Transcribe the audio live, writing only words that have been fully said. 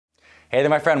Hey there,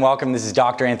 my friend, welcome. This is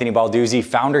Dr. Anthony Balduzzi,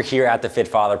 founder here at the Fit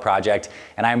Father Project,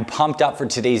 and I'm pumped up for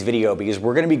today's video because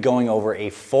we're gonna be going over a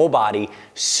full body,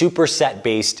 superset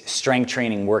based strength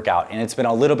training workout. And it's been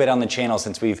a little bit on the channel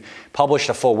since we've published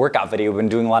a full workout video. We've been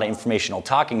doing a lot of informational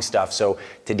talking stuff. So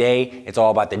today, it's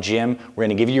all about the gym. We're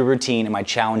gonna give you a routine, and my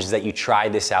challenge is that you try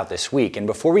this out this week. And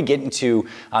before we get into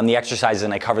the exercises,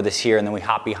 and I cover this here, and then we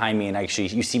hop behind me and actually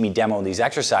you see me demo these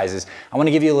exercises, I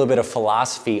wanna give you a little bit of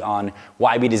philosophy on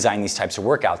why we design these types of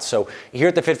workouts. So here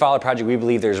at the Fit Father Project, we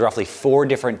believe there's roughly 4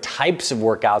 different types of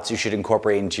workouts you should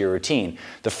incorporate into your routine.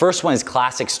 The first one is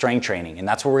classic strength training, and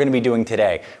that's what we're gonna be doing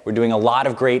today. We're doing a lot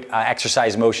of great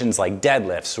exercise motions like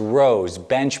deadlifts, rows,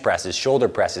 bench presses, shoulder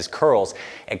presses, curls,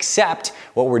 except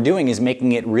what we're doing is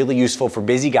making it really useful for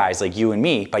busy guys like you and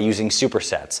me by using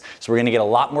supersets. So we're gonna get a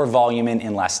lot more volume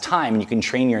in less time, and you can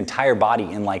train your entire body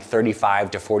in like 35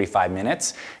 to 45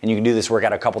 minutes, and you can do this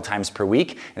workout a couple times per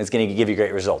week, and it's gonna give you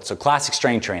great results. So classic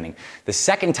strength training. The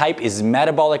second type is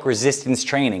metabolic resistance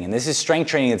training, and this is strength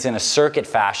training that's in a circuit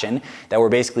fashion that we're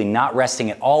basically not resting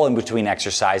at all in between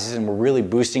exercises, and we're really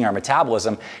boosting our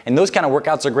metabolism, and those kind of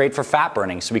workouts are great for fat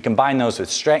burning. So we combine those with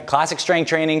classic strength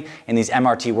training and these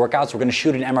MRT workouts. We're going to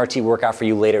shoot an MRT workout for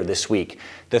you later this week.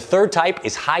 The third type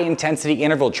is high intensity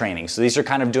interval training. So these are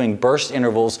kind of doing burst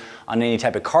intervals on any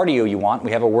type of cardio you want.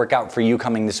 We have a workout for you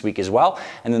coming this week as well.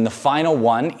 And then the final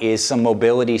one is some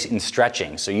mobility and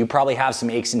stretching. So you probably have some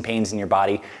aches and pains in your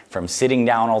body from sitting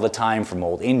down all the time, from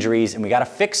old injuries, and we got to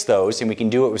fix those, and we can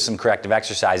do it with some corrective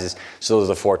exercises. So those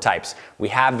are the 4 types. We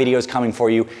have videos coming for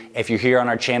you. If you're here on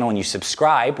our channel and you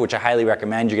subscribe, which I highly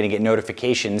recommend, you're going to get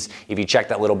notifications if you check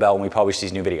that little bell when we publish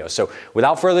these new videos. So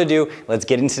without further ado, let's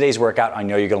get into today's workout. I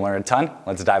know you're going to learn a ton.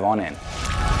 Let's dive on in.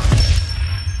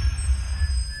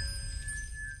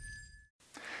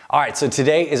 All right, so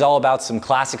today is all about some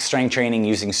classic strength training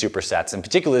using supersets. In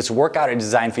particular, this workout I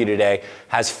designed for you today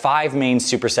has 5 main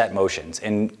superset motions.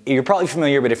 And you're probably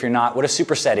familiar, but if you're not, what a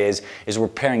superset is we're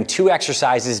pairing 2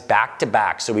 exercises back to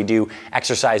back. So we do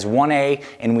exercise 1A,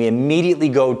 and we immediately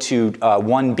go to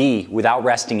 1B without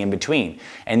resting in between.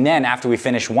 And then after we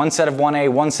finish one set of 1A,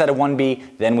 one set of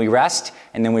 1B, then we rest,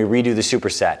 and then we redo the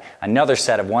superset. Another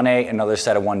set of 1A, another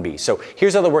set of 1B. So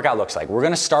here's how the workout looks like. We're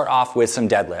gonna start off with some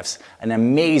deadlifts, an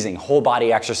amazing whole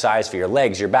body exercise for your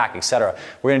legs, your back, etc.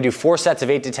 We're gonna do 4 sets of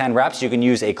 8 to 10 reps. You can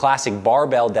use a classic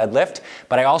barbell deadlift,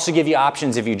 but I also give you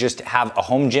options if you just have a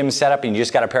home gym setup and you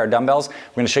just got a pair of dumbbells.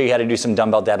 We're gonna show you how to do some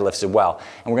dumbbell deadlifts as well.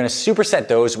 And we're gonna superset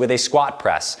those with a squat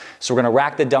press. So we're gonna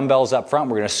rack the dumbbells up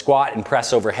front, we're gonna squat and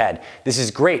press overhead. This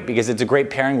is great because it's a great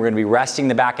pairing. We're gonna be resting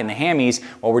the back and the hammies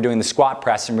while we're doing the squat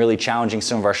press and really challenging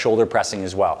some of our shoulder pressing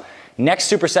as well.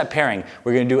 Next superset pairing,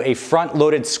 we're going to do a front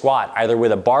loaded squat, either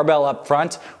with a barbell up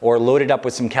front or loaded up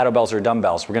with some kettlebells or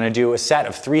dumbbells. We're going to do a set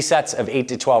of 3 sets of 8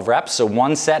 to 12 reps. So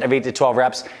 1 set of 8 to 12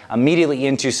 reps immediately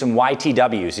into some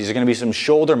YTWs. These are going to be some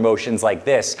shoulder motions like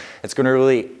this. It's going to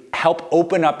really help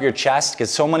open up your chest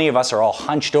because so many of us are all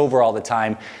hunched over all the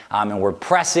time, and we're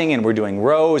pressing and we're doing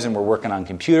rows and we're working on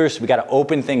computers. So we got to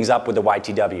open things up with the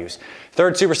YTWs.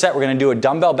 Third superset, we're going to do a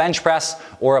dumbbell bench press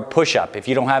or a push-up. If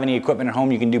you don't have any equipment at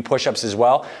home, you can do push-ups as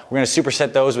well. We're going to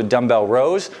superset those with dumbbell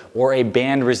rows or a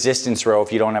band resistance row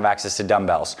if you don't have access to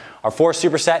dumbbells. Our 4th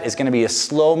superset is going to be a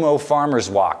slow-mo farmer's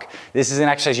walk. This is an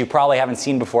exercise you probably haven't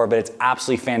seen before, but it's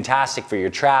absolutely fantastic for your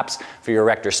traps, for your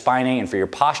erector spinae, and for your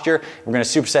posture. We're going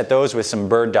to superset those with some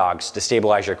bird dogs to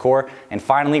stabilize your core. And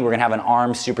finally, we're going to have an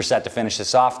arm superset to finish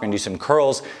this off. We're going to do some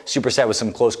curls, superset with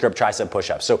some close grip tricep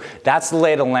push-ups. So that's the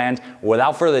lay of the land.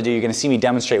 Without further ado, you're going to see me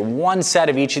demonstrate 1 set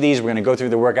of each of these. We're going to go through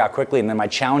the workout quickly, and then my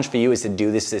challenge for you is to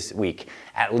do this week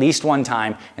at least 1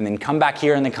 time, and then come back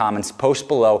here in the comments, post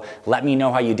below, let me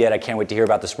know how you did. I can't wait to hear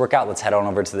about this workout. Let's head on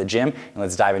over to the gym and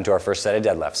let's dive into our first set of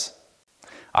deadlifts.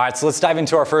 All right, so let's dive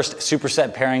into our first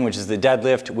superset pairing, which is the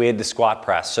deadlift with the squat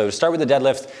press. So to start with the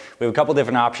deadlift, we have a couple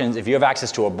different options. If you have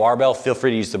access to a barbell, feel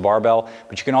free to use the barbell,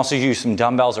 but you can also use some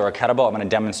dumbbells or a kettlebell. I'm gonna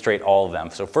demonstrate all of them.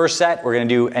 So first set, we're gonna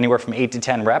do anywhere from 8 to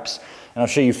 10 reps, and I'll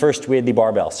show you first with the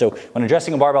barbell. So when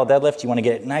addressing a barbell deadlift, you wanna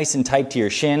get it nice and tight to your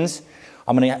shins.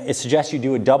 I'm gonna suggest you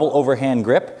do a double overhand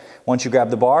grip. Once you grab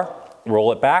the bar,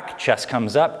 roll it back, chest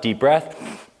comes up, deep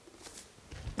breath.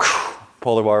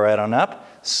 Pull the bar right on up.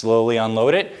 Slowly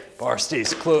unload it. Bar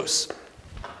stays close.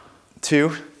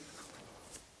 2,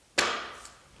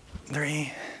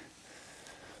 3,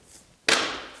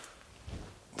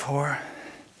 4,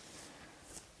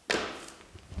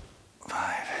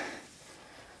 5,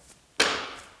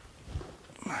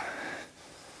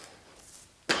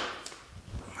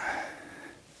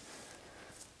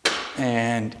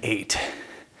 and 8.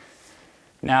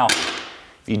 Now, if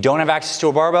you don't have access to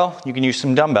a barbell, you can use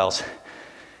some dumbbells.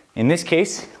 In this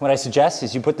case, what I suggest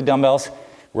is you put the dumbbells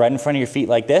right in front of your feet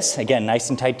like this. Again, nice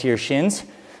and tight to your shins.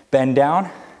 Bend down,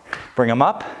 bring them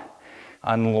up,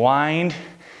 unwind,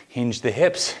 hinge the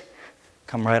hips,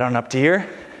 come right on up to here,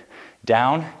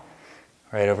 down,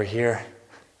 right over here,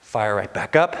 fire right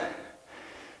back up,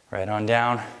 right on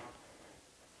down,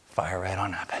 fire right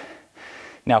on up.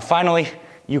 Now finally,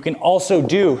 you can also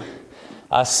do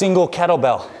a single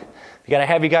kettlebell. You got a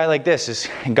heavy guy like this, this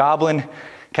Goblet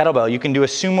kettlebell. You can do a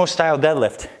sumo style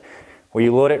deadlift where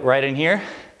you load it right in here,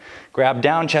 grab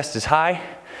down, chest is high,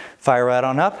 fire right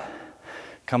on up,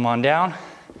 come on down,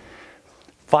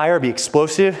 fire, be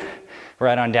explosive,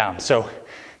 right on down. So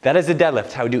that is the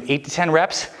deadlift. I would do 8 to 10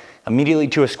 reps immediately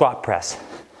to a squat press.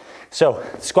 So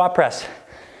squat press,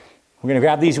 we're gonna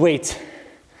grab these weights,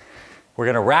 we're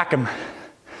gonna rack them,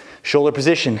 shoulder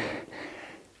position,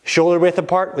 shoulder width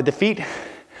apart with the feet.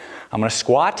 I'm gonna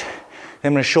squat, then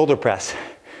I'm gonna shoulder press.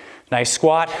 Nice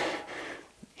squat,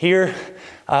 here,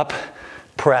 up,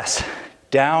 press,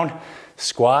 down,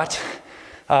 squat,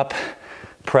 up,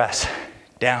 press,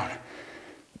 down.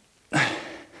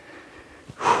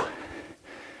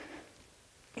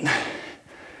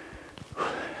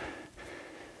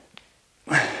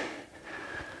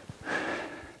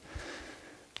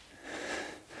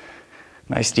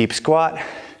 Nice deep squat,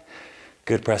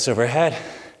 good press overhead.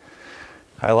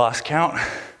 I lost count.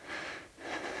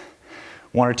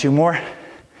 1 or 2 more.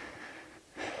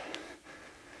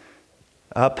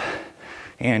 Up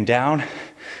and down,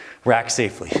 rack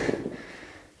safely.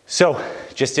 So,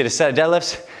 just did a set of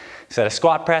deadlifts, set of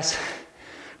squat press,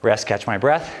 rest, catch my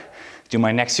breath, do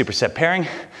my next superset pairing,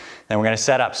 then we're gonna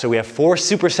set up. So we have 4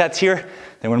 supersets here,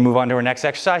 then we're gonna move on to our next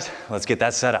exercise. Let's get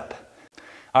that set up.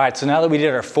 All right, so now that we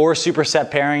did our 4 superset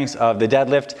pairings of the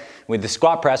deadlift with the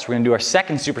squat press, we're gonna do our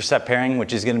second superset pairing,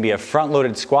 which is gonna be a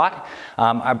front-loaded squat.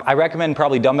 I recommend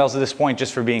probably dumbbells at this point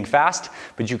just for being fast,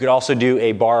 but you could also do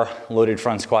a bar-loaded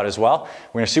front squat as well.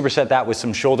 We're gonna superset that with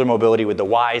some shoulder mobility with the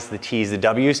Ys, the Ts, the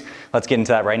Ws. Let's get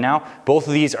into that right now. Both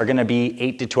of these are gonna be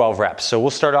 8 to 12 reps. So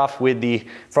we'll start off with the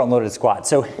front-loaded squat.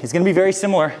 So it's gonna be very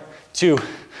similar to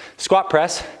squat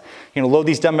press. You're gonna load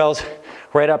these dumbbells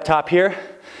right up top here.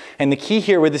 And the key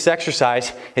here with this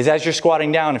exercise is as you're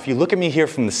squatting down, if you look at me here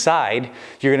from the side,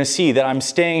 you're gonna see that I'm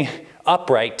staying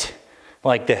upright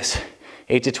like this,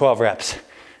 8 to 12 reps.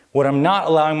 What I'm not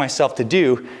allowing myself to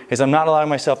do is I'm not allowing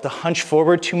myself to hunch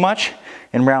forward too much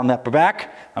and round that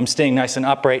back. I'm staying nice and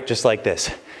upright just like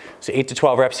this. So 8 to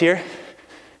 12 reps here.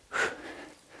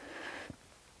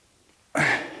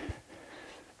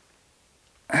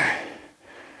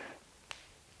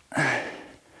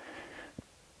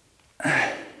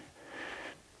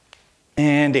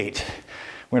 And 8.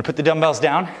 We're gonna put the dumbbells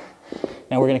down.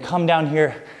 Now we're gonna come down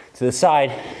here to the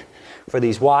side for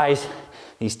these Ys,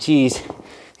 these Ts,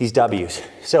 these Ws.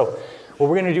 So what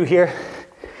we're gonna do here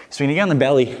is we're gonna get on the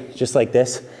belly just like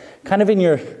this, kind of in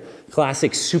your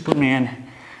classic Superman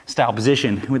style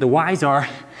position. And what the Ys are,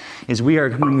 is we are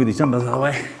gonna move these dumbbells out of the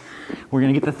way. We're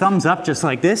gonna get the thumbs up just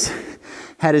like this.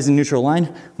 Head is in neutral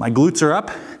line. My glutes are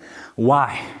up.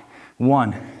 Y.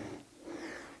 1,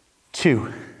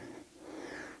 2,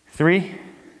 3,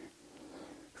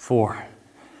 4,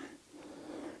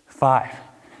 5,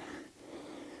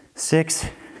 6,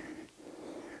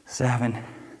 7,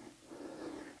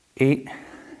 8,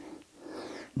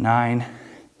 9,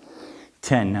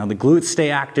 10. Now the glutes stay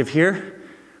active here.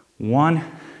 1,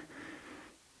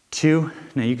 2.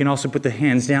 Now you can also put the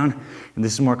hands down if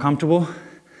this is more comfortable.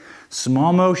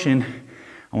 Small motion.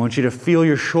 I want you to feel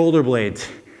your shoulder blades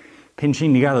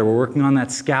pinching together. We're working on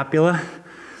that scapula.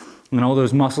 And all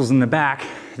those muscles in the back,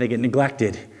 they get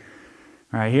neglected.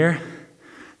 Right here,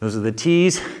 those are the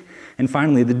T's. And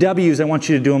finally, the W's, I want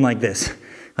you to do them like this.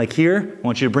 Like here, I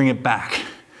want you to bring it back.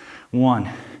 1,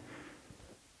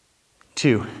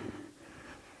 2,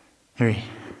 3.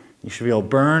 You should be able to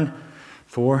burn.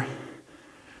 4,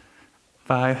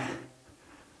 5,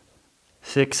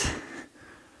 6,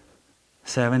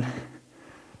 7,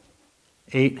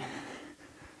 8,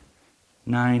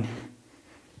 9,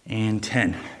 and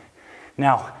 10.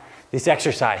 Now, this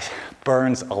exercise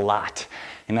burns a lot,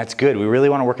 and that's good. We really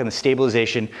want to work on the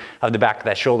stabilization of the back of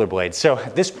that shoulder blade. So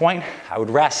at this point, I would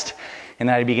rest, and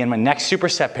then I'd begin my next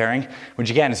superset pairing,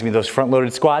 which again is going to be those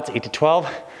front-loaded squats, 8 to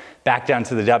 12, back down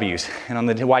to the Ws. And on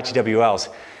the YTWLs,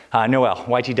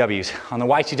 YTWs. On the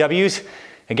YTWs,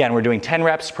 again, we're doing 10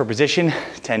 reps per position,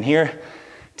 10 here,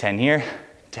 10 here,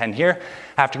 10 here.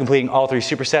 After completing all 3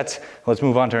 supersets, let's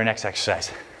move on to our next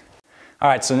exercise. All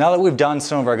right, so now that we've done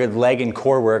some of our good leg and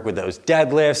core work with those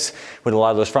deadlifts, with a lot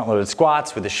of those front-loaded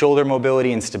squats, with the shoulder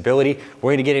mobility and stability,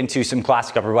 we're gonna get into some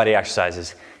classic upper body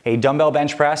exercises. a dumbbell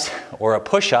bench press or a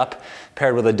push-up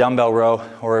paired with a dumbbell row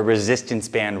or a resistance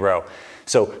band row.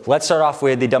 So let's start off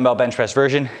with the dumbbell bench press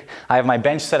version. I have my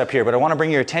bench set up here, but I want to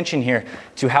bring your attention here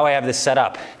to how I have this set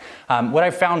up. What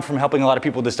I've found from helping a lot of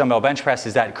people with this dumbbell bench press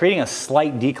is that creating a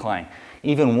slight decline,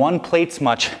 even one plate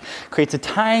smudge, creates a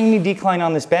tiny decline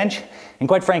on this bench. And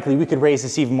quite frankly, we could raise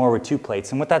this even more with 2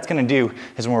 plates. And what that's gonna do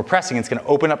is when we're pressing, it's gonna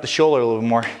open up the shoulder a little bit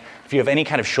more. If you have any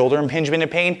kind of shoulder impingement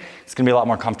and pain, it's gonna be a lot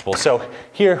more comfortable. So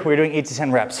here, we're doing 8 to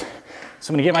 10 reps.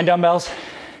 So I'm gonna get my dumbbells,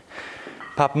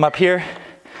 pop them up here,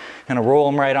 gonna roll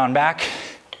them right on back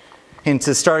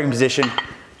into the starting position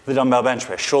of the dumbbell bench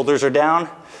press. Shoulders are down,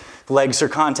 legs are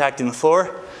contacting the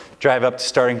floor, drive up to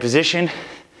starting position,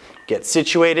 get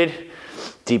situated,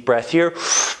 deep breath here,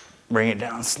 bring it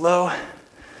down slow,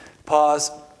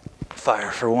 pause,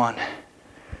 fire for 1,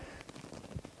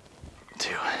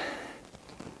 2,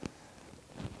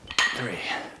 3,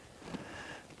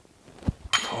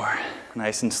 4,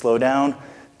 nice and slow down,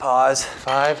 pause,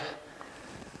 5,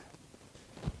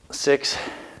 6,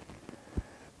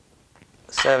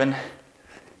 7,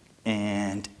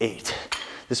 and 8.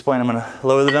 At this point, I'm gonna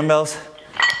lower the dumbbells,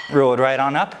 roll it right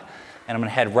on up, and I'm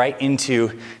gonna head right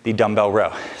into the dumbbell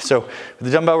row. So with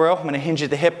the dumbbell row, I'm gonna hinge at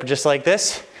the hip just like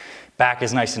this. Back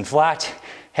is nice and flat,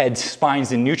 head,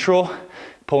 spine's in neutral,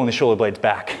 pulling the shoulder blades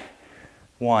back.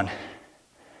 1,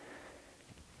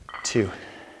 2,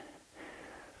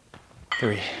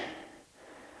 3,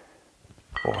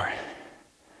 4,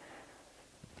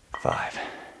 5,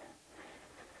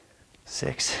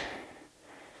 6,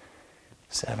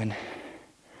 7,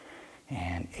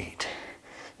 and 8.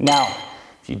 Now,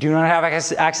 if you do not have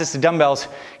access to dumbbells,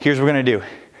 here's what we're gonna do.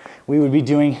 We would be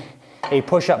doing a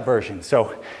push-up version.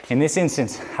 So in this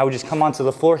instance, I would just come onto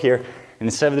the floor here, and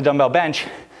instead of the dumbbell bench,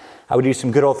 I would do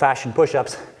some good old-fashioned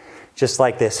push-ups, just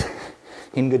like this.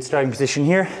 In good starting position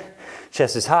here,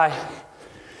 chest is high,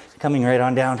 coming right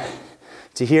on down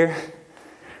to here.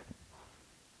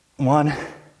 1,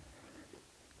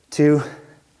 2,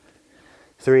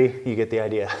 3, you get the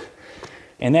idea.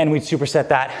 And then we'd superset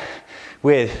that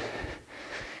with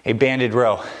a banded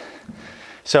row.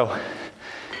 So,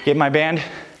 get my band,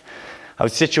 I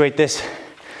would situate this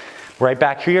right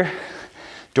back here,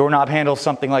 doorknob handle,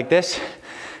 something like this,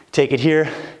 take it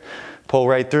here, pull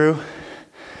right through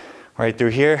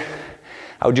here.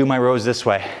 I would do my rows this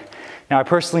way. Now I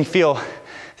personally feel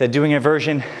that doing a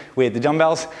version with the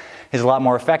dumbbells is a lot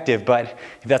more effective, but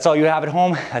if that's all you have at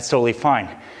home, that's totally fine.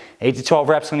 8 to 12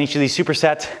 reps on each of these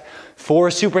supersets, 4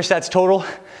 supersets total.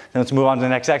 Then let's move on to the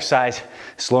next exercise,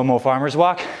 slow-mo farmer's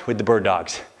walk with the bird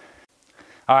dogs.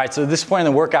 All right, so at this point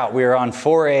in the workout, we are on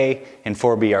 4A and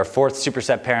 4B, our 4th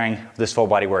superset pairing of this full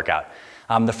body workout.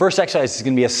 The first exercise is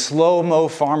gonna be a slow-mo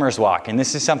farmer's walk, and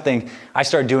this is something I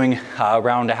started doing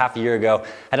around a half a year ago.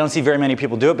 I don't see very many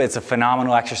people do it, but it's a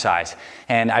phenomenal exercise.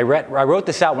 And I wrote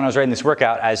this out when I was writing this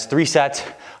workout as 3 sets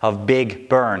of big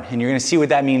burn, and you're gonna see what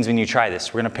that means when you try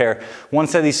this. We're gonna pair 1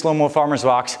 set of these slow-mo farmer's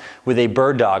walks with a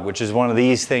bird dog, which is one of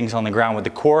these things on the ground with the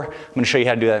core. I'm gonna show you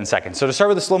how to do that in a second. So to start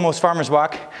with the slow-mo farmer's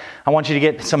walk, I want you to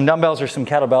get some dumbbells or some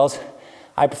kettlebells.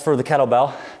 I prefer the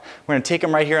kettlebell. We're gonna take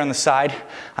them right here on the side.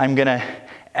 I'm gonna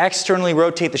externally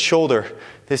rotate the shoulder.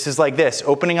 This is like this,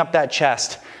 opening up that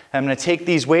chest. I'm gonna take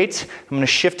these weights, I'm gonna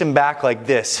shift them back like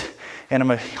this, and I'm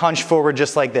gonna hunch forward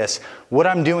just like this. What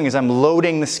I'm doing is I'm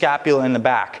loading the scapula in the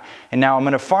back. And now I'm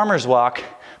gonna farmer's walk,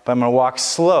 but I'm gonna walk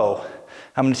slow.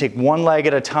 I'm gonna take 1 leg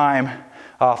at a time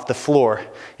off the floor.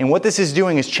 And what this is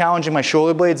doing is challenging my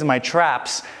shoulder blades and my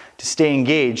traps to stay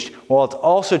engaged, while it's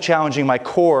also challenging my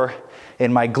core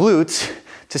and my glutes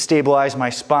to stabilize my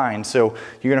spine. So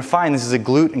you're gonna find this is a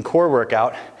glute and core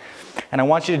workout. And I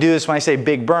want you to do this when I say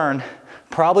big burn,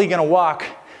 probably gonna walk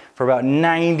for about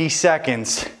 90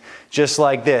 seconds, just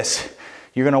like this.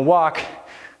 You're gonna walk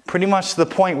pretty much to the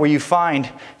point where you find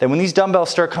that when these dumbbells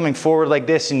start coming forward like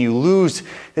this and you lose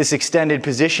this extended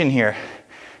position here,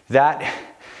 that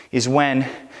is when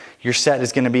your set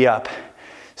is gonna be up.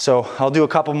 So I'll do a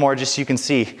couple more just so you can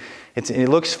see. It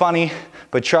looks funny,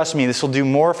 but trust me, this will do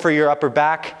more for your upper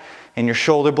back and your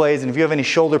shoulder blades. And if you have any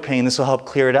shoulder pain, this will help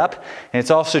clear it up. And it's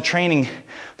also training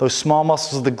those small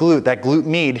muscles of the glute, that glute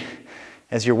med,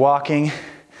 as you're walking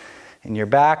in your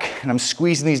back. And I'm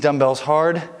squeezing these dumbbells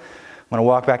hard. I'm gonna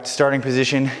walk back to starting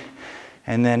position,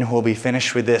 and then we'll be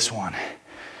finished with this one.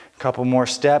 A couple more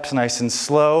steps, nice and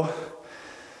slow.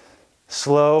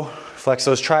 Slow, flex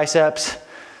those triceps,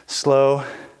 slow,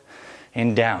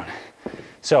 and down.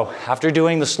 So after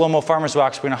doing the slow-mo farmer's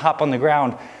walks, we're gonna hop on the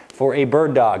ground for a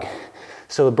bird dog.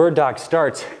 So the bird dog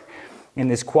starts in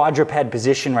this quadruped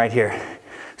position right here.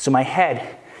 So my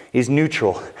head is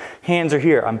neutral. Hands are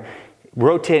here. I'm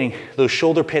rotating those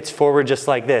shoulder pits forward just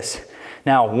like this.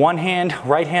 Now, one hand,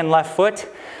 right hand, left foot.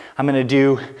 I'm gonna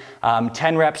do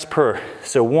 10 reps per.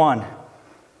 So 1,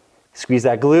 squeeze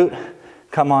that glute,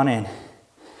 come on in.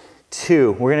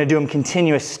 2, we're gonna do them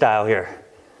continuous style here.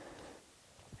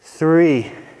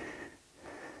 3,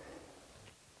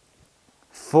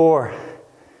 4,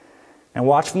 and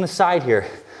watch from the side here.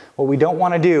 What we don't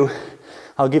wanna do,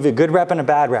 I'll give you a good rep and a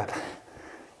bad rep.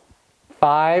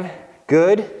 5,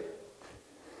 good.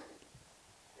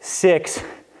 6,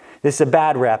 this is a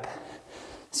bad rep.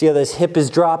 See how this hip is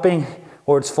dropping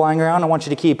or it's flying around? I want you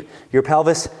to keep your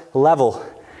pelvis level.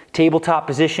 Tabletop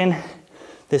position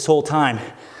this whole time.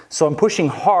 So I'm pushing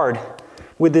hard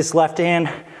with this left hand,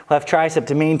 left tricep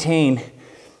to maintain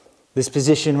this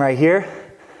position right here.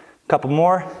 A couple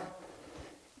more.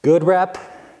 Good rep.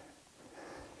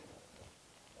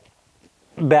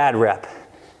 Bad rep.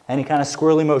 Any kind of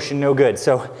squirrely motion, no good.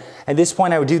 So at this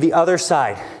point I would do the other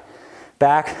side.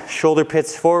 Back, shoulder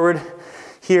pits forward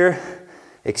here.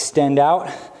 Extend out,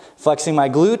 flexing my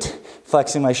glute,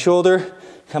 flexing my shoulder,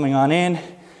 coming on in,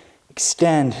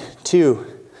 extend, 2,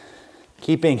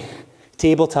 keeping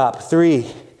tabletop, 3,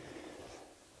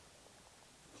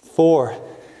 4,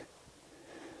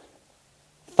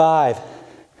 5.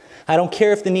 I don't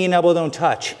care if the knee and elbow don't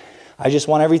touch. I just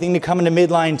want everything to come into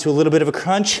midline to a little bit of a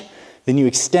crunch, then you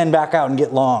extend back out and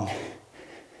get long.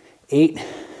 8,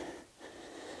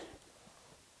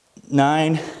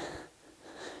 9,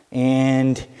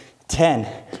 and 10.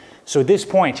 So at this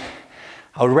point,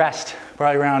 I'll rest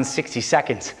probably around 60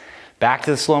 seconds. Back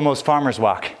to the slow-most farmer's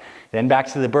walk, then back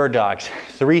to the bird dogs.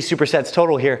 3 supersets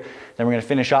total here. Then we're gonna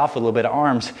finish off with a little bit of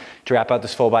arms to wrap out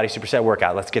this full body superset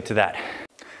workout. Let's get to that.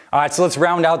 All right, so let's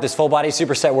round out this full body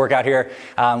superset workout here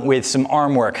with some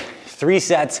arm work. 3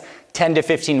 sets, 10 to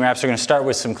 15 reps. We're gonna start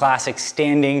with some classic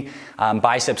standing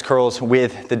biceps curls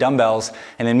with the dumbbells,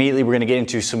 and then immediately we're gonna get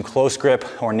into some close grip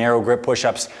or narrow grip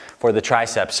push-ups for the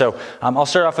triceps. So I'll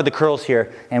start off with the curls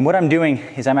here, and what I'm doing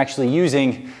is I'm actually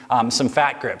using some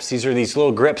fat grips. These are these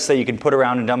little grips that you can put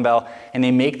around a dumbbell, and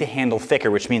they make the handle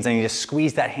thicker, which means I need to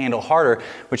squeeze that handle harder,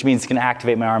 which means it's gonna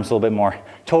activate my arms a little bit more.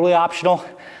 Totally optional,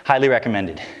 highly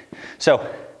recommended. So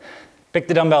pick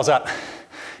the dumbbells up.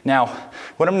 Now,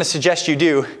 what I'm gonna suggest you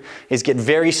do is get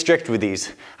very strict with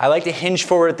these. I like to hinge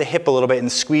forward at the hip a little bit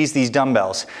and squeeze these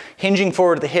dumbbells. Hinging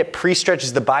forward at the hip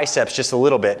pre-stretches the biceps just a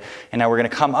little bit. And now we're gonna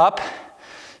come up,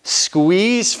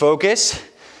 squeeze, focus,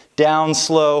 down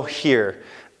slow here.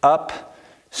 Up,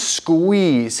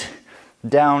 squeeze,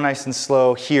 down nice and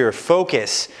slow here.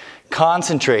 Focus,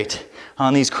 concentrate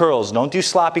on these curls. Don't do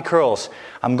sloppy curls.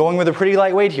 I'm going with a pretty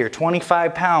light weight here,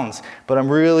 25 pounds, but I'm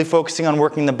really focusing on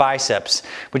working the biceps.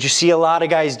 What you see a lot of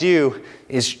guys do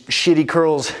is shitty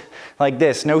curls like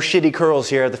this. No shitty curls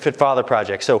here at the Fit Father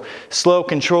Project. So slow,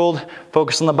 controlled,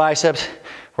 focus on the biceps,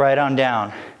 right on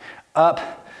down.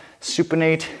 Up,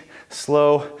 supinate,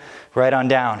 slow, right on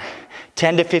down.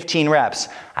 10 to 15 reps.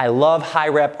 I love high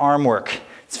rep arm work.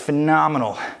 It's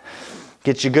phenomenal.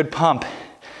 Gets you a good pump.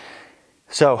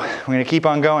 So we're gonna keep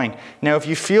on going. Now if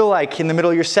you feel like in the middle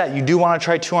of your set you do wanna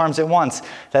try 2 arms at once,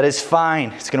 that is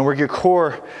fine. It's gonna work your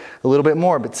core a little bit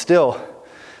more, but still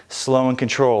slow and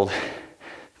controlled.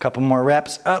 A couple more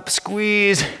reps, up,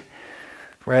 squeeze,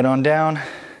 right on down.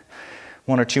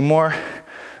 1 or 2 more,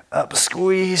 up,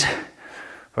 squeeze,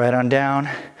 right on down.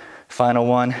 Final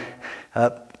one,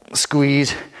 up,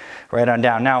 squeeze, right on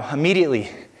down. Now immediately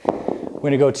we're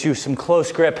gonna go to some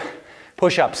close grip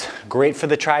push-ups, great for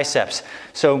the triceps.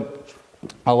 So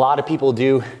a lot of people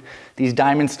do these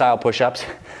diamond style push-ups.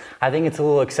 I think it's a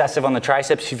little excessive on the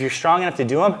triceps. If you're strong enough to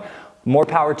do them, more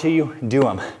power to you, do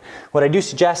them. What I do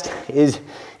suggest is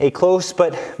a close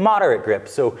but moderate grip.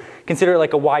 So consider it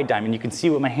like a wide diamond. You can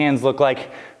see what my hands look like,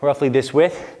 roughly this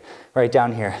width, right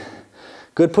down here.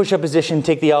 Good push-up position,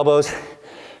 take the elbows,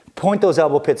 point those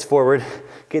elbow pits forward,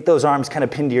 get those arms kind of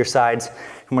pinned to your sides.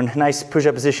 And we're in a nice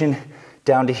push-up position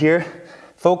down to here.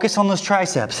 Focus on those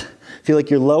triceps. Feel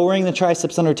like you're lowering the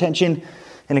triceps under tension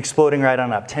and exploding right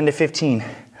on up. 10 to 15.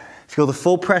 Feel the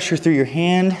full pressure through your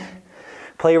hand.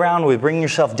 Play around with bringing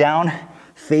yourself down,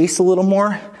 face a little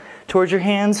more towards your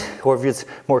hands, or if it's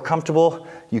more comfortable,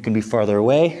 you can be farther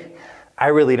away. I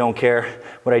really don't care.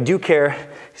 What I do care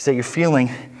is that you're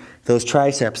feeling those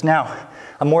triceps. Now,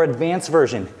 a more advanced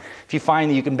version, if you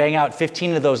find that you can bang out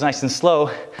 15 of those nice and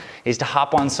slow, is to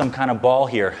hop on some kind of ball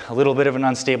here, a little bit of an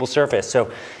unstable surface.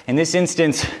 So in this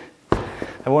instance, I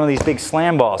have one of these big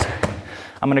slam balls.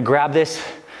 I'm gonna grab this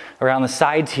around the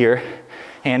sides here,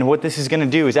 and what this is gonna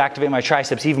do is activate my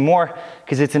triceps even more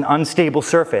because it's an unstable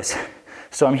surface.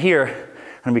 So I'm here,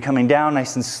 I'm gonna be coming down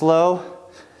nice and slow,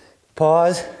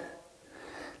 pause,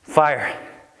 fire.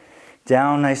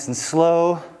 Down nice and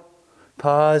slow,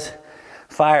 pause,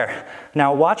 fire.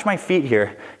 Now watch my feet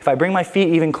here. If I bring my feet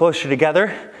even closer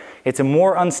together, it's a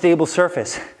more unstable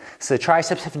surface. So the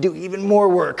triceps have to do even more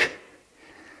work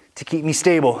to keep me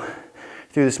stable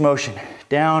through this motion.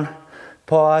 Down,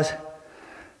 pause,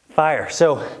 fire.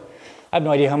 So I have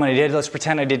no idea how many I did. Let's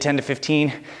pretend I did 10 to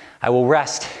 15. I will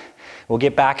rest. We'll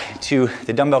get back to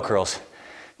the dumbbell curls,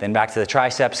 then back to the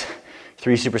triceps,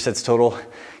 3 supersets total.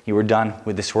 You were done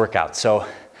with this workout. So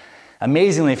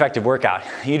amazingly effective workout.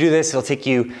 You do this, it'll take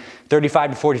you 35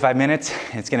 to 45 minutes.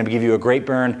 And it's gonna give you a great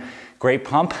burn, great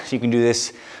pump. So you can do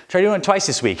this, try doing it twice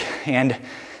this week. And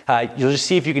you'll just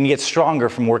see if you can get stronger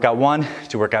from workout 1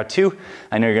 to workout 2.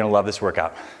 I know you're gonna love this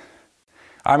workout.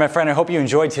 All right, my friend, I hope you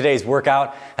enjoyed today's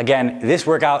workout. Again, this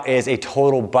workout is a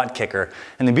total butt kicker.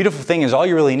 And the beautiful thing is all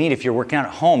you really need if you're working out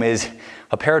at home is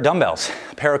a pair of dumbbells,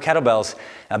 a pair of kettlebells,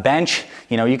 a bench.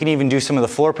 You know, you can even do some of the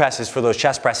floor presses for those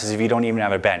chest presses if you don't even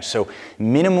have a bench. So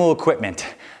minimal equipment,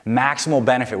 maximal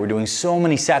benefit. We're doing so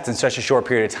many sets in such a short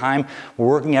period of time. We're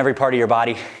working every part of your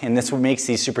body, and this what makes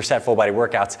these superset full body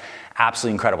workouts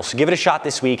absolutely incredible. So give it a shot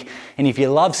this week. And if you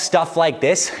love stuff like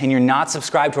this and you're not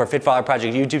subscribed to our Fit Father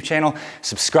Project YouTube channel,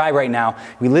 subscribe right now.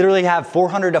 We literally have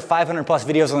 400 to 500 plus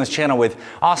videos on this channel with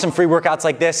awesome free workouts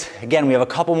like this. Again, we have a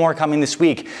couple more coming this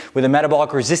week with a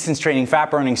metabolic resistance training fat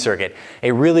burning circuit,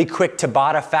 a really quick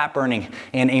Tabata fat burning,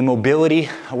 and a mobility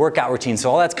workout routine.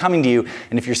 So all that's coming to you.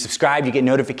 And if you're subscribed, you get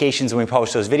notifications when we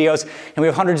post those videos. And we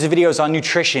have hundreds of videos on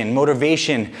nutrition,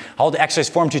 motivation, all the exercise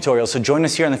form tutorials. So join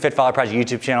us here on the Fit Father Project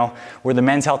YouTube channel. We're the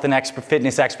men's health and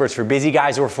fitness experts for busy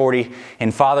guys over 40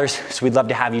 and fathers. So we'd love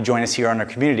to have you join us here on our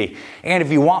community. And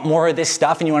if you want more of this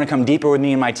stuff and you want to come deeper with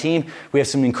me and my team, we have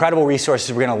some incredible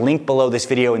resources. We're going to link below this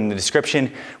video in the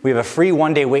description. We have a free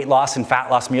one-day weight loss and fat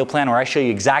loss meal plan where I show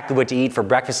you exactly what to eat for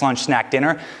breakfast, lunch, snack,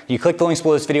 dinner. You click the links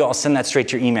below this video, I'll send that straight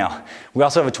to your email. We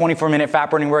also have a 24-minute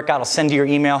fat burning workout I'll send to your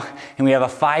email. And we have a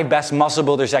 5 best muscle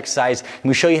builders exercise. And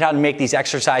we show you how to make these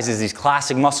exercises, these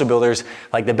classic muscle builders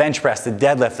like the bench press, the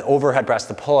deadlift, the overhead press,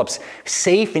 the pull-ups,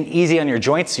 safe and easy on your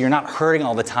joints so you're not hurting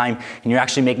all the time and you're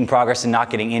actually making progress and not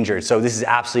getting injured. So this is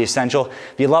absolutely essential.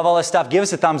 If you love all this stuff, give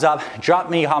us a thumbs up, drop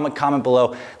me a comment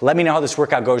below, let me know how this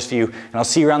workout goes for you, and I'll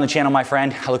see you around the channel, my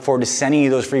friend. I look forward to sending you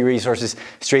those free resources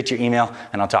straight to your email,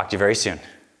 and I'll talk to you very soon.